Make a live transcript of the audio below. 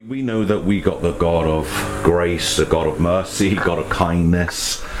We know that we got the God of grace, the God of mercy, God of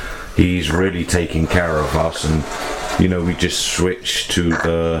kindness. He's really taking care of us, and we just switch to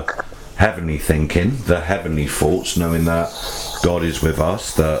the heavenly thinking, the heavenly thoughts, knowing that God is with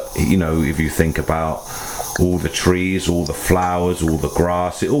us. That if you think about all the trees, all the flowers, all the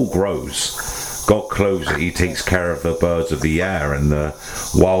grass, it all grows. God clothes it. He takes care of the birds of the air and the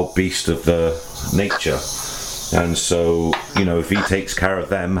wild beasts of the nature. And so, if he takes care of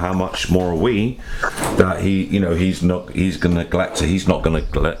them, how much more are we? That he's not going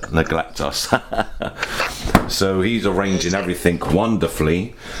to neglect us. So he's arranging everything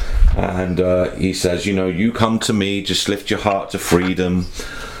wonderfully. And he says, you come to me, just lift your heart to freedom.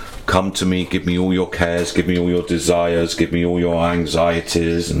 Come to me, give me all your cares, give me all your desires, give me all your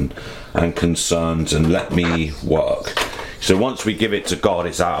anxieties and concerns, and let me work. So once we give it to God,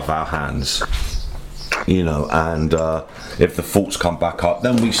 it's out of our hands. And if the thoughts come back up,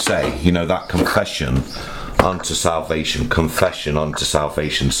 then we say, that confession unto salvation.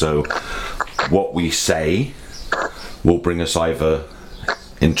 So what we say will bring us either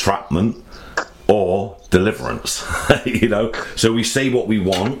entrapment or deliverance. So we say what we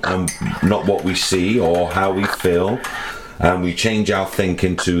want and not what we see or how we feel, and we change our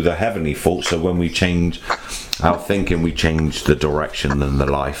thinking to the heavenly thought. So when we change our thinking, we change the direction and the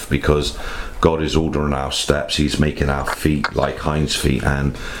life, because God is ordering our steps. He's making our feet like hinds feet,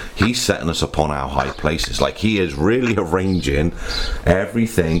 and he's setting us upon our high places. Like, he is really arranging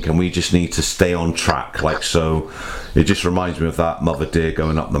everything, and we just need to stay on track. So it just reminds me of that mother deer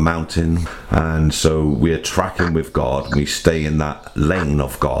going up the mountain. And so we're tracking with God. We stay in that lane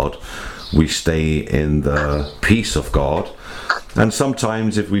of God. We stay in the peace of God. And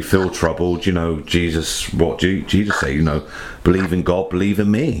sometimes if we feel troubled, what Jesus say? Believe in God, believe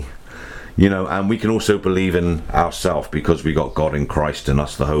in me. And we can also believe in ourselves, because we got God in Christ in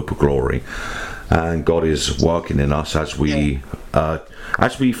us, the hope of glory. And God is working in us as we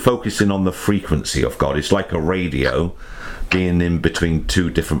focus in on the frequency of God. It's like a radio being in between two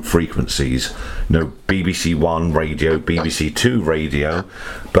different frequencies. BBC One radio, BBC Two radio,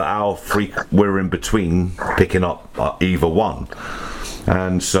 but we're in between, picking up either one.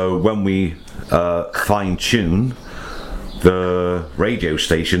 And so when we fine tune the radio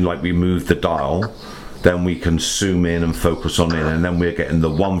station, like we move the dial, then we can zoom in and focus on it, and then we're getting the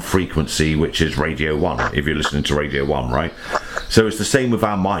one frequency, which is Radio 1, if you're listening to Radio 1, right? So it's the same with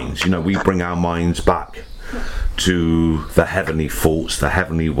our minds. We bring our minds back to the heavenly thoughts, the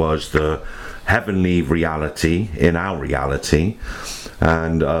heavenly words, the heavenly reality in our reality.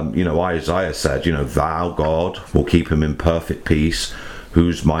 And Isaiah said, thou, God, will keep him in perfect peace,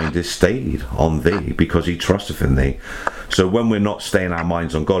 whose mind is stayed on thee, because he trusteth in thee. So when we're not staying our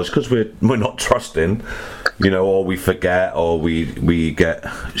minds on God, it's because we're not trusting, or we forget, or we get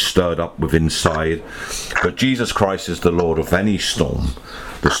stirred up with inside. But Jesus Christ is the Lord of any storm.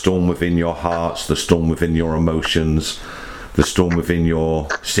 The storm within your hearts, the storm within your emotions, the storm within your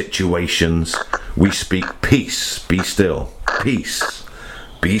situations. We speak peace, be still. Peace,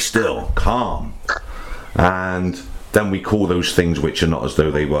 be still, calm. And then we call those things which are not as though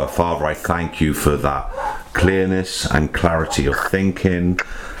they were. Father, I thank you for that clearness and clarity of thinking.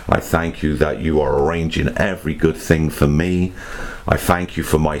 I thank you that you are arranging every good thing for me. I thank you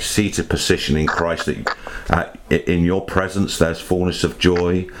for my seated position in Christ, that in your presence there's fullness of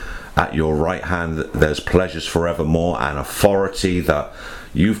joy. At your right hand there's pleasures forevermore, and authority that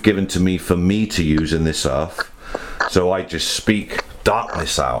you've given to me for me to use in this earth. So I just speak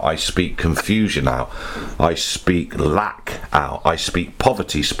darkness out, I speak confusion out, I speak lack out, I speak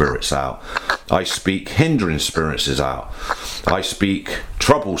poverty spirits out, I speak hindering spirits out, I speak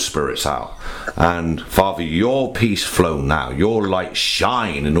trouble spirits out. And Father, your peace flow now, your light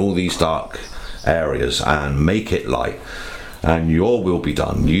shine in all these dark areas and make it light, and your will be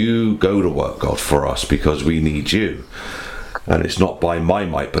done. You go to work, God, for us, because we need you. And it's not by my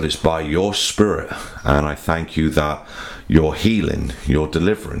might, but it's by your spirit. And I thank you that you're healing, you're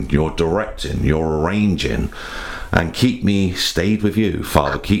delivering, you're directing, you're arranging. And keep me stayed with you,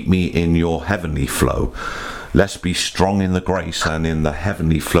 Father. Keep me in your heavenly flow. Let's be strong in the grace and in the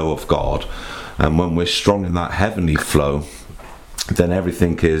heavenly flow of God. And when we're strong in that heavenly flow, then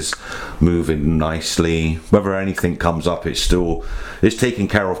everything is moving nicely. Whether anything comes up, it's taken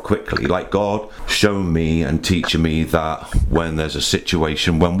care of quickly. Like God showing me and teaching me that when there's a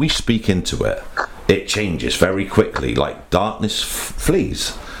situation, when we speak into it, it changes very quickly. Like darkness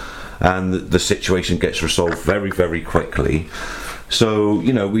flees, and the situation gets resolved very, very quickly. So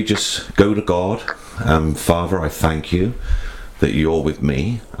we just go to God. Father, I thank you that you're with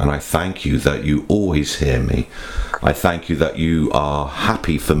me, and I thank you that you always hear me. I thank you that you are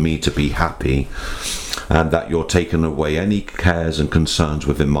happy for me to be happy, and that you're taking away any cares and concerns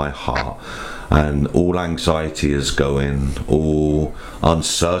within my heart, and all anxiety is going, all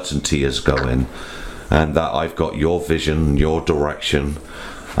uncertainty is going, and that I've got your vision, your direction,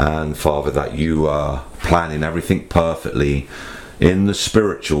 and Father, that you are planning everything perfectly in the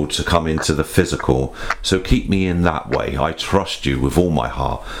spiritual to come into the physical. So keep me in that way. I trust you with all my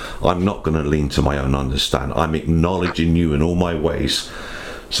heart. I'm not going to lean to my own understanding. I'm acknowledging you in all my ways.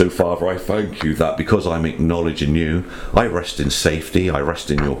 So Father, I thank you that because I'm acknowledging you, I rest in safety, I rest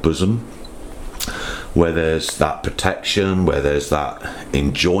in your bosom, where there's that protection, where there's that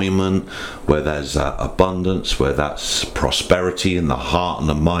enjoyment, where there's that abundance, where that's prosperity in the heart and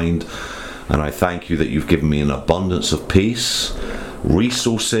the mind. And I thank you that you've given me an abundance of peace,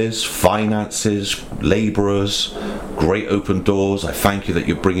 resources, finances, laborers, great open doors. I thank you that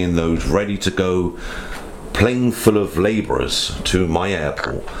you're bringing those ready to go plane full of laborers to my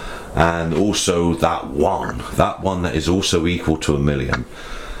airport, and also that one that is also equal to 1 million.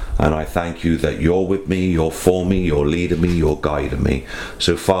 And I thank you that you're with me, you're for me, you're leading me, you're guiding me.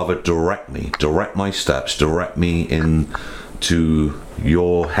 So Father, direct me, direct my steps, direct me into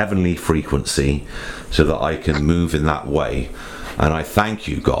your heavenly frequency so that I can move in that way. And I thank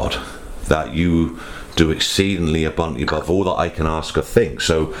you, God, that you do exceedingly abundantly above all that I can ask or think.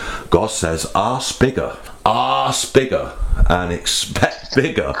 So God says, ask bigger, and expect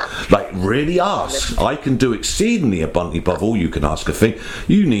bigger. Like, really ask. I can do exceedingly abundantly above all you can ask or think.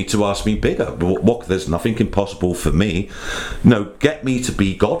 You need to ask me bigger. There's nothing impossible for me. No, get me to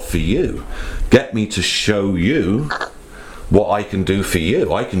be God for you. Get me to show you what I can do for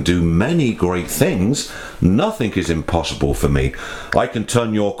you. I can do many great things. Nothing is impossible for me. I can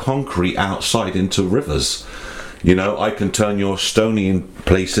turn your concrete outside into rivers. You know, I can turn your stony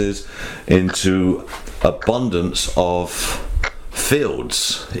places into abundance of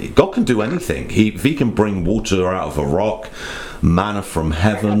fields. God can do anything. If he can bring water out of a rock, manna from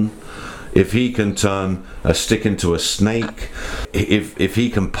heaven, if he can turn a stick into a snake, if he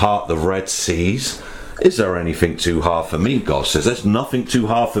can part the Red Seas, is there anything too hard for me? God says, there's nothing too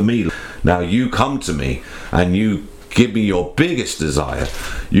hard for me. Now you come to me and you give me your biggest desire.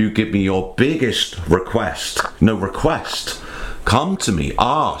 You give me your biggest request. No request. Come to me,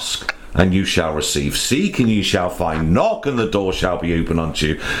 ask, and you shall receive. Seek and you shall find. Knock and the door shall be open unto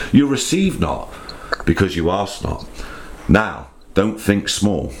you. You receive not because you ask not. Now, don't think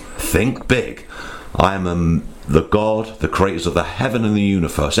small. Think big. I am the God, the creators of the heaven and the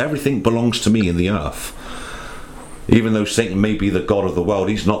universe. Everything belongs to me in the earth. Even though Satan may be the God of the world,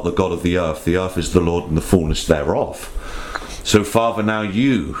 he's not the God of the earth. The earth is the Lord and the fullness thereof. So Father, now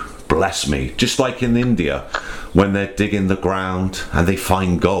you bless me. Just like in India, when they're digging the ground and they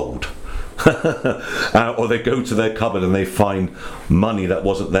find gold. Or they go to their cupboard and they find money that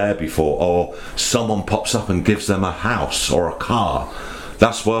wasn't there before. Or someone pops up and gives them a house or a car.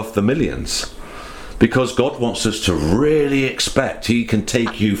 That's worth the millions. Because God wants us to really expect he can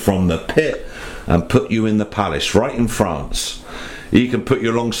take you from the pit and put you in the palace right in France. He can put you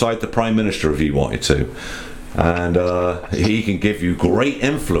alongside the Prime Minister if he wanted to. And he can give you great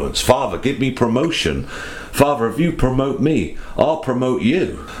influence. Father, give me promotion. Father, if you promote me, I'll promote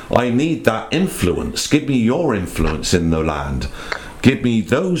you. I need that influence. Give me your influence in the land. Give me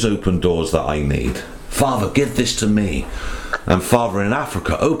those open doors that I need. Father, give this to me. And Father, in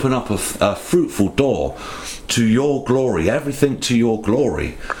Africa, open up a fruitful door to your glory, everything to your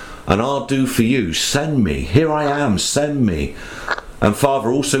glory. And I'll do for you. Send me. Here I am. Send me. And Father,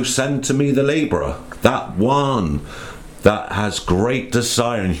 also send to me the labourer, that one that has great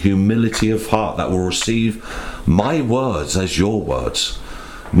desire and humility of heart, that will receive my words as your words,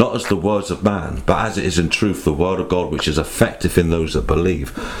 not as the words of man, but as it is in truth the word of God, which is effective in those that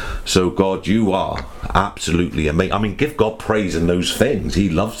believe. So God, you are absolutely amazing. I mean, give God praise in those things. He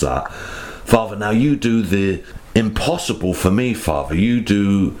loves that. Father, now you do the impossible for me, Father. You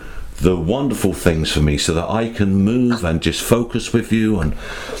do the wonderful things for me so that I can move and just focus with you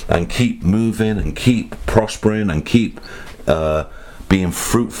and keep moving and keep prospering and keep being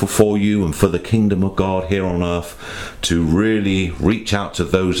fruitful for you and for the kingdom of God here on earth, to really reach out to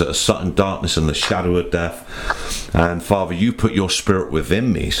those that are sat in darkness and the shadow of death. And Father, you put your spirit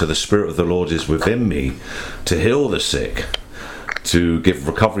within me, so the spirit of the Lord is within me to heal the sick, to give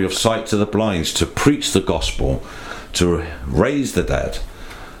recovery of sight to the blind, to preach the gospel, to raise the dead.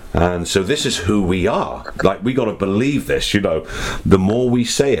 And so this is who we are. Like, we got to believe this, you know. The more we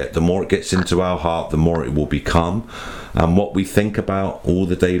say it, the more it gets into our heart, the more it will become. And what we think about all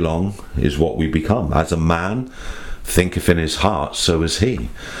the day long is what we become. As a man thinketh in his heart, so is he.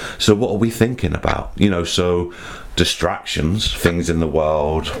 So what are we thinking about? You know, so distractions, things in the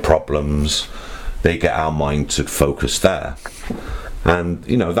world, problems, they get our mind to focus there. And,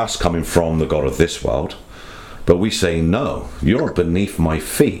 that's coming from the God of this world. But we say, no, you're beneath my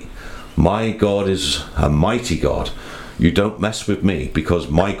feet. My God is a mighty God. You don't mess with me, because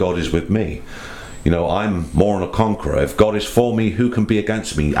my God is with me. I'm more than a conqueror. If God is for me, who can be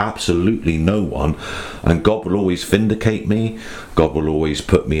against me? Absolutely no one. And God will always vindicate me. God will always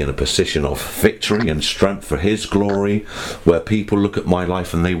put me in a position of victory and strength for his glory, where people look at my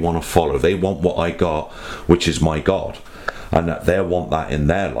life and they want to follow. They want what I got, which is my God. And that they want that in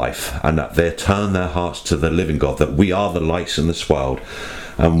their life, and that they turn their hearts to the living God, that we are the lights in this world,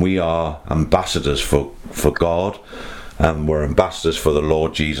 and we are ambassadors for God. And we're ambassadors for the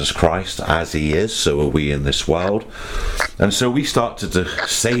Lord Jesus Christ, as he is, so are we in this world. And so we start to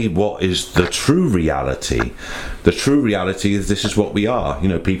say what is the true reality. The true reality is this is what we are.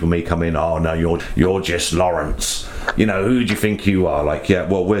 People may come in, oh no, you're just Laurence. Who do you think you are?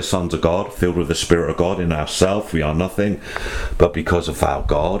 We're sons of God, filled with the Spirit of God in ourselves. We are nothing. But because of our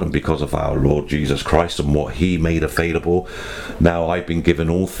God and because of our Lord Jesus Christ and what he made available, now I've been given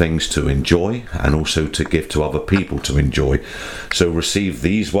all things to enjoy and also to give to other people to enjoy. So receive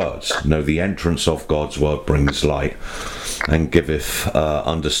these words. The entrance of God's word brings light and giveth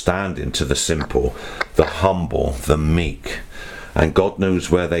understanding to the simple, the humble, the meek. And God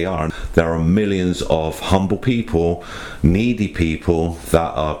knows where they are. There are millions of humble people, needy people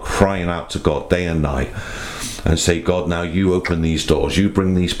that are crying out to God day and night and say, God, now you open these doors, you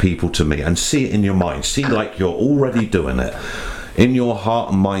bring these people to me, and see it in your mind. See like you're already doing it. In your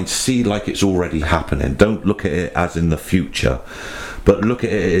heart and mind, see like it's already happening. Don't look at it as in the future, but look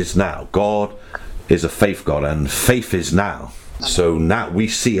at it as now. God is a faith God, and faith is now. So now we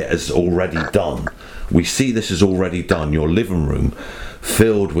see it as already done. We see this is already done. Your living room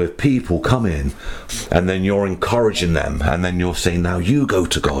filled with people come in, and then you're encouraging them, and then you're saying, now you go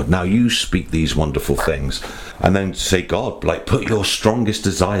to God, now you speak these wonderful things, and then say, God, put your strongest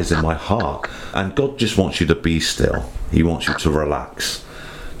desires in my heart. And God just wants you to be still. He wants you to relax.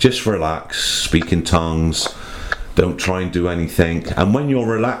 Just relax, speak in tongues, don't try and do anything. And when you're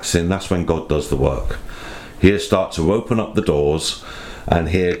relaxing, that's when God does the work. He'll start to open up the doors, and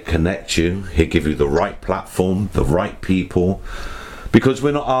he'll connect you. He'll give you the right platform, the right people, because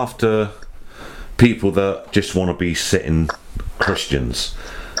we're not after people that just want to be sitting Christians,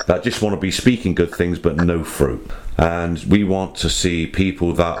 that just want to be speaking good things but no fruit. And we want to see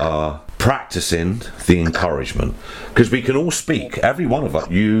people that are practicing the encouragement, because we can all speak. Every one of us,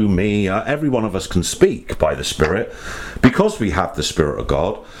 you, me, every one of us can speak by the Spirit, because we have the Spirit of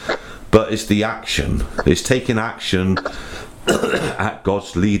God. But it's the action, it's taking action at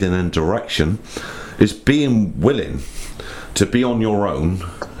God's leading and direction, is being willing to be on your own,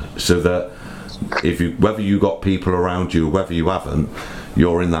 so that whether you got people around you, whether you haven't,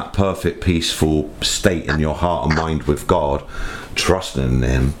 you're in that perfect peaceful state in your heart and mind with God, trusting in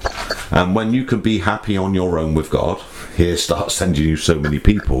him. And when you can be happy on your own with God, he'll start sending you so many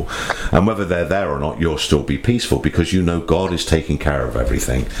people, and whether they're there or not, you'll still be peaceful, because you know God is taking care of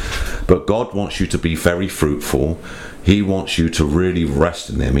everything. But God wants you to be very fruitful. He wants you to really rest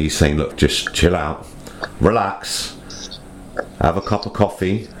in him. He's saying, look, just chill out, relax, have a cup of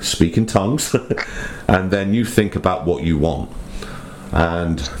coffee, speak in tongues, and then you think about what you want,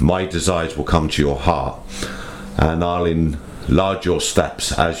 and my desires will come to your heart, and I'll enlarge your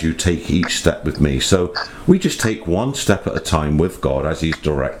steps as you take each step with me. So we just take one step at a time with God as he's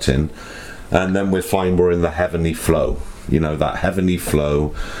directing, and then we find we're in the heavenly flow. That heavenly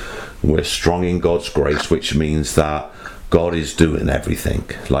flow, we're strong in God's grace, which means that God is doing everything.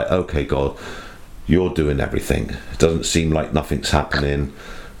 Okay, God, you're doing everything. It doesn't seem like nothing's happening.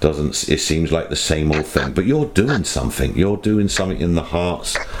 It seems like the same old thing, but you're doing something. You're doing something in the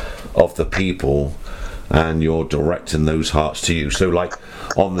hearts of the people, and you're directing those hearts to you. So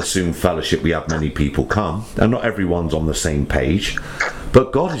on the Zoom fellowship, we have many people come, and not everyone's on the same page,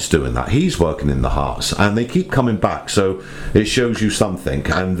 but God is doing that. He's working in the hearts, and they keep coming back. So it shows you something,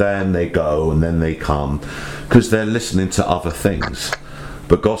 and then they go, and then they come, because they're listening to other things.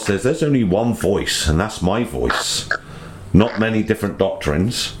 But God says there's only one voice, and that's my voice. Not many different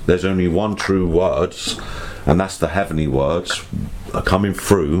doctrines. There's only one true words, and that's the heavenly words are coming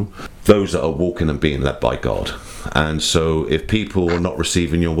through those that are walking and being led by God. And so if people are not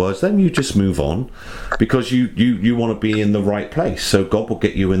receiving your words, then you just move on, because you want to be in the right place. So God will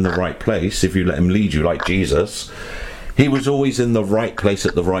get you in the right place if you let him lead you, like Jesus. He was always in the right place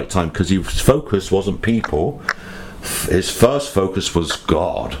at the right time, because his focus wasn't people. His first focus was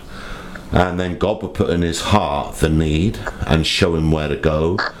God. And then God would put in his heart the need and show him where to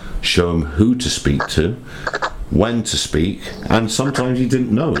go, show him who to speak to, when to speak, and sometimes he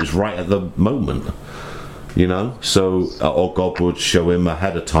didn't know. It was right at the moment, you know. So, or God would show him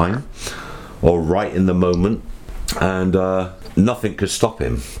ahead of time, or right in the moment, and nothing could stop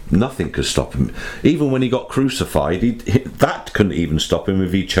him. Nothing could stop him. Even when he got crucified, that couldn't even stop him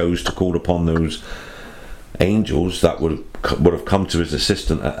if he chose to call upon those angels that would have come to his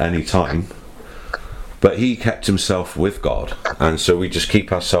assistance at any time. But he kept himself with God, and so we just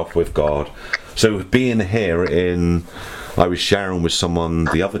keep ourselves with God. So being here I was sharing with someone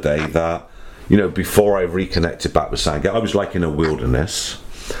the other day that, you know, before I reconnected back with Sangha, I was like in a wilderness,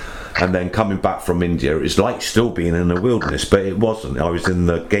 and then coming back from India, it's like still being in a wilderness, but it wasn't. I was in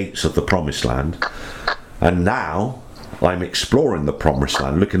the gates of the promised land, and now I'm exploring the promised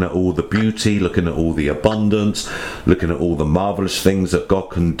land, looking at all the beauty, looking at all the abundance, looking at all the marvelous things that God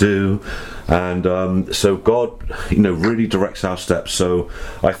can do. And so God, you know, really directs our steps. So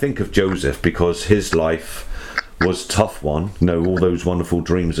I think of Joseph, because his life was a tough one. You know, all those wonderful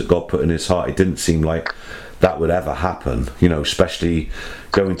dreams that God put in his heart, it didn't seem like that would ever happen, you know, especially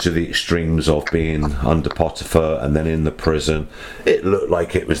going to the extremes of being under Potiphar and then in the prison. It looked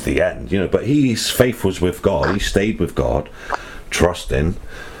like it was the end, you know, but his faith was with God. He stayed with God, trusting,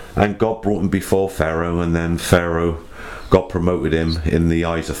 and God brought him before Pharaoh, and then God promoted him in the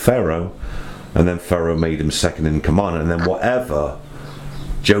eyes of Pharaoh, and then Pharaoh made him second in command, and then whatever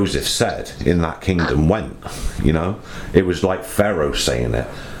Joseph said in that kingdom went, you know. It was like Pharaoh saying it.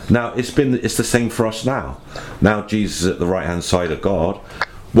 Now it's the same for us now. Now Jesus is at the right hand side of God.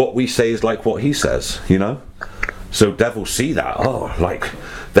 What we say is like what he says, you know. So devils see that. Oh, like,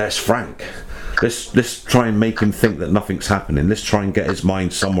 there's Frank. Let's try and make him think that nothing's happening. Let's try and get his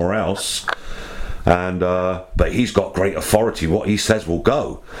mind somewhere else. And but he's got great authority. What he says will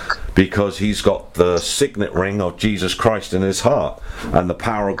go, because he's got the signet ring of Jesus Christ in his heart, and the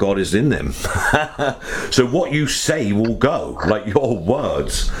power of God is in him. So what you say will go. Like, your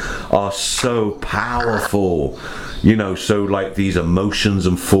words are so powerful, you know. So like, these emotions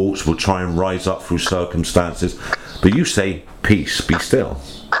and thoughts will try and rise up through circumstances, but you say, peace, be still,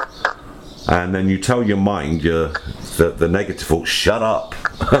 and then you tell your mind, the negative thoughts, shut up.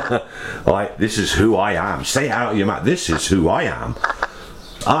 This is who I am. Say it out of your mouth. This is who I am.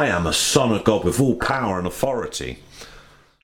 I am a son of God with all power and authority.